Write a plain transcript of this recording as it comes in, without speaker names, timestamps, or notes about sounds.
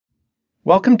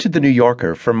Welcome to The New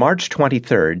Yorker for March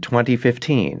 23,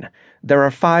 2015. There are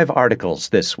 5 articles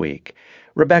this week.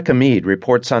 Rebecca Mead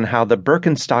reports on how the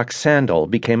Birkenstock sandal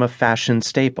became a fashion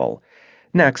staple.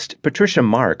 Next, Patricia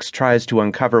Marx tries to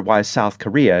uncover why South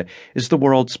Korea is the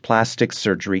world's plastic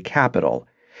surgery capital.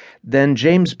 Then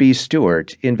James B.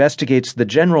 Stewart investigates the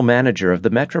general manager of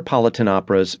the Metropolitan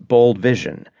Opera's bold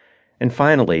vision. And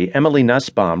finally, Emily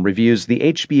Nussbaum reviews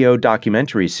the HBO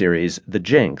documentary series The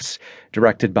Jinx,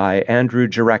 directed by Andrew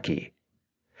Jarecki.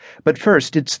 But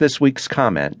first, it's this week's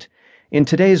comment. In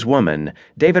Today's Woman,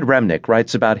 David Remnick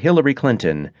writes about Hillary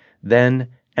Clinton, then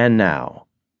and now.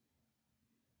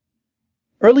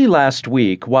 Early last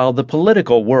week, while the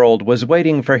political world was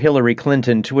waiting for Hillary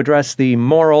Clinton to address the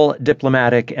moral,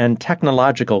 diplomatic, and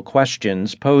technological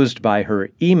questions posed by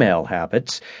her email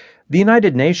habits, the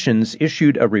United Nations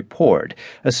issued a report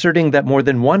asserting that more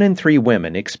than 1 in 3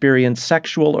 women experience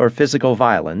sexual or physical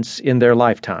violence in their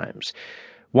lifetimes.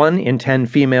 1 in 10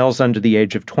 females under the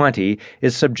age of 20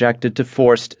 is subjected to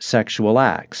forced sexual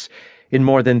acts. In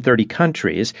more than 30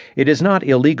 countries, it is not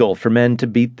illegal for men to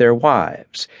beat their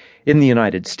wives. In the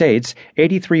United States,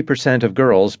 83% of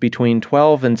girls between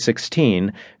 12 and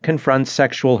 16 confront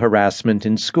sexual harassment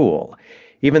in school.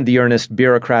 Even the earnest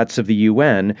bureaucrats of the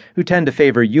UN, who tend to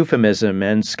favor euphemism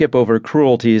and skip over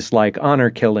cruelties like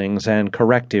honor killings and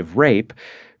corrective rape,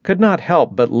 could not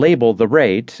help but label the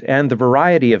rate and the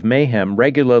variety of mayhem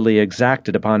regularly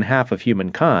exacted upon half of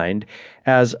humankind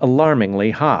as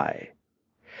alarmingly high.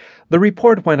 The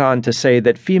report went on to say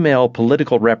that female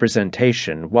political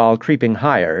representation, while creeping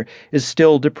higher, is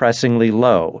still depressingly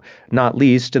low, not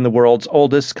least in the world's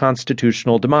oldest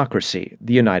constitutional democracy,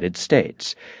 the United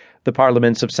States. The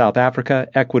parliaments of South Africa,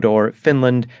 Ecuador,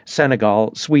 Finland,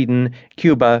 Senegal, Sweden,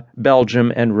 Cuba,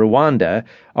 Belgium, and Rwanda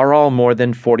are all more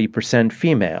than 40%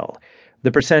 female.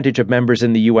 The percentage of members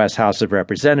in the U.S. House of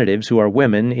Representatives who are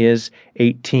women is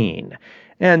 18%.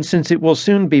 And since it will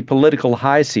soon be political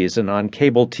high season on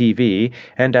cable TV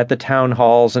and at the town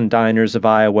halls and diners of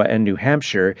Iowa and New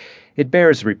Hampshire, it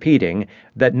bears repeating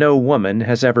that no woman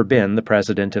has ever been the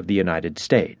President of the United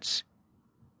States.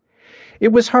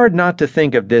 It was hard not to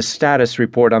think of this status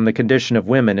report on the condition of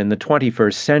women in the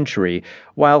 21st century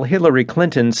while Hillary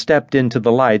Clinton stepped into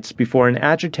the lights before an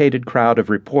agitated crowd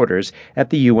of reporters at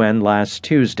the UN last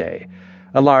Tuesday.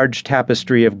 A large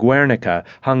tapestry of Guernica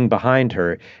hung behind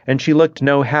her, and she looked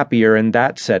no happier in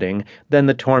that setting than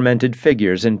the tormented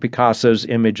figures in Picasso's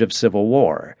image of civil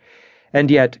war. And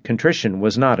yet contrition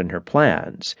was not in her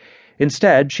plans.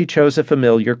 Instead, she chose a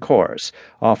familiar course,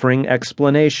 offering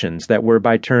explanations that were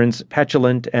by turns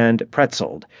petulant and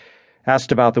pretzeled.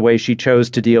 Asked about the way she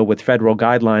chose to deal with federal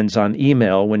guidelines on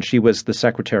email when she was the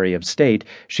Secretary of State,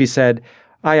 she said,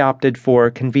 "I opted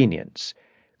for convenience."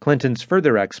 Clinton's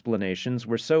further explanations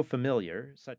were so familiar, such